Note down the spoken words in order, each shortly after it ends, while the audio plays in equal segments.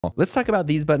Let's talk about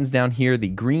these buttons down here, the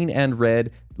green and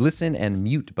red listen and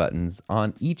mute buttons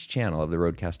on each channel of the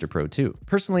RODECaster Pro II.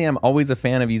 Personally, I'm always a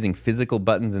fan of using physical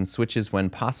buttons and switches when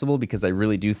possible because I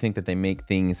really do think that they make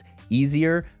things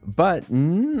easier, but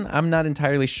I'm not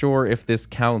entirely sure if this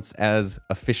counts as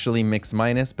officially mix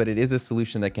minus, but it is a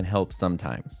solution that can help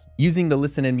sometimes. Using the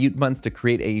listen and mute buttons to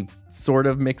create a sort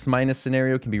of mix minus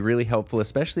scenario can be really helpful,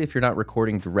 especially if you're not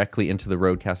recording directly into the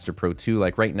RODECaster Pro II.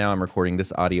 Like right now, I'm recording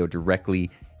this audio directly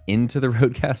into the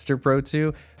RODECaster Pro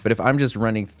II, but if I'm just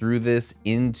running through this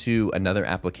into another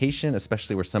application,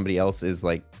 especially where somebody else is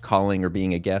like calling or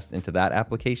being a guest into that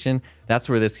application, that's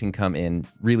where this can come in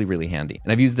really, really handy.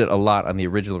 And I've used it a lot on the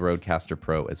original RODECaster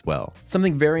Pro as well.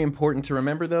 Something very important to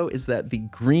remember though is that the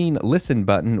green listen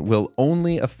button will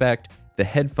only affect the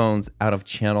headphones out of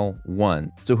channel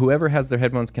 1. So whoever has their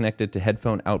headphones connected to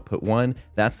headphone output 1,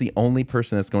 that's the only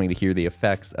person that's going to hear the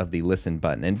effects of the listen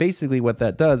button. And basically what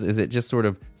that does is it just sort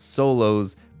of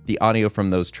solos the audio from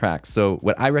those tracks. So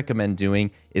what I recommend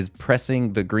doing is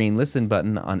pressing the green listen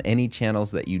button on any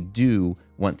channels that you do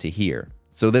want to hear.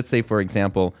 So let's say, for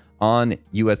example, on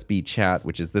USB chat,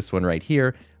 which is this one right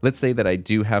here, let's say that I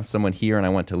do have someone here and I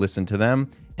want to listen to them.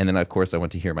 And then of course I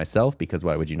want to hear myself, because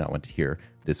why would you not want to hear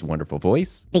this wonderful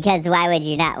voice? Because why would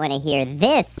you not want to hear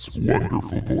this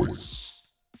wonderful voice?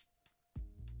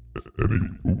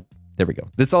 There we go.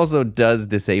 This also does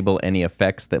disable any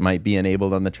effects that might be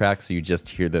enabled on the track, so you just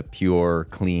hear the pure,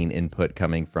 clean input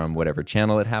coming from whatever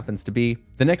channel it happens to be.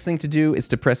 The next thing to do is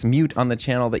to press mute on the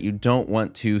channel that you don't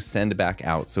want to send back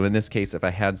out. So in this case, if I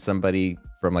had somebody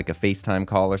from like a FaceTime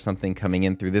call or something coming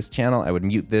in through this channel, I would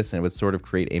mute this and it would sort of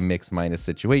create a mix minus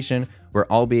situation where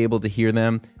I'll be able to hear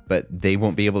them, but they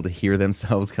won't be able to hear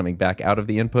themselves coming back out of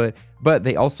the input, but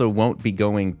they also won't be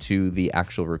going to the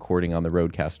actual recording on the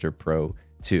RODECaster Pro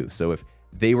II. So if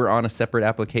they were on a separate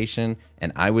application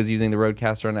and I was using the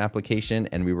RODECaster on an application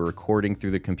and we were recording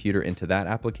through the computer into that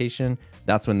application,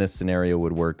 that's when this scenario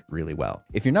would work really well.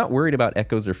 If you're not worried about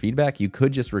echoes or feedback, you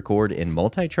could just record in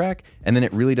multi-track, and then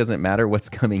it really doesn't matter what's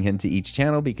coming into each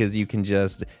channel because you can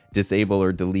just disable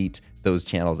or delete those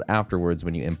channels afterwards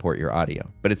when you import your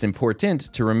audio. But it's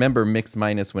important to remember mix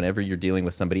minus whenever you're dealing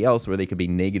with somebody else where they could be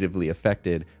negatively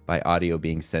affected by audio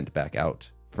being sent back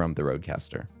out from the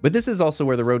RODECaster. But this is also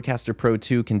where the RODECaster Pro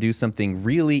II can do something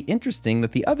really interesting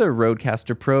that the other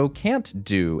RODECaster Pro can't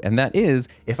do, and that is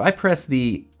if I press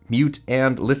the mute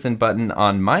and listen button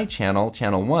on my channel,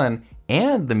 channel 1,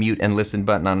 and the mute and listen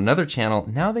button on another channel,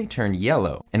 now they turn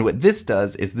yellow. And what this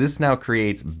does is this now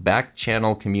creates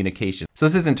backchannel communication. So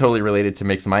this isn't totally related to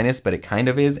mix minus, but it kind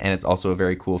of is, and it's also a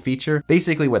very cool feature.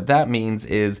 Basically what that means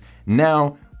is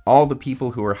now all the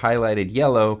people who are highlighted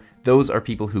yellow, those are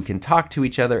people who can talk to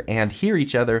each other and hear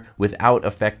each other without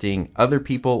affecting other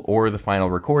people or the final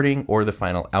recording or the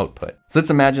final output. So let's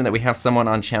imagine that we have someone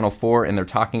on channel 4 and they're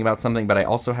talking about something, but I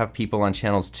also have people on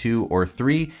channels 2 or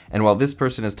 3. And while this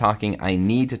person is talking, I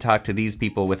need to talk to these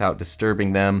people without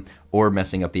disturbing them or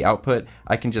messing up the output.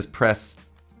 I can just press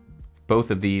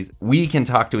both of these. We can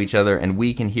talk to each other and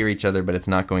we can hear each other, but it's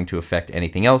not going to affect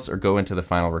anything else or go into the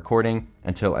final recording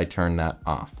until I turn that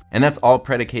off. And that's all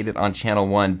predicated on channel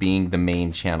 1 being the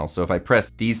main channel. So if I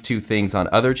press these two things on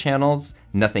other channels,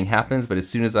 nothing happens, but as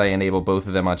soon as I enable both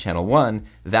of them on channel 1,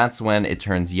 that's when it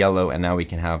turns yellow, and now we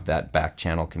can have that back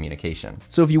channel communication.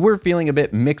 So if you were feeling a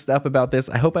bit mixed up about this,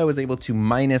 I hope I was able to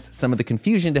minus some of the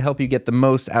confusion to help you get the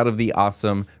most out of the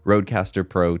awesome RODECaster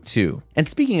Pro II. And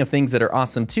speaking of things that are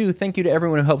awesome too, thank you to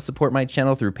everyone who helped support my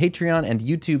channel through Patreon and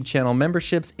YouTube channel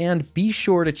memberships, and be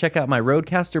sure to check out my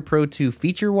RODECaster Pro II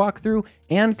feature walkthrough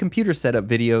and computer setup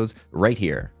videos right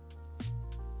here.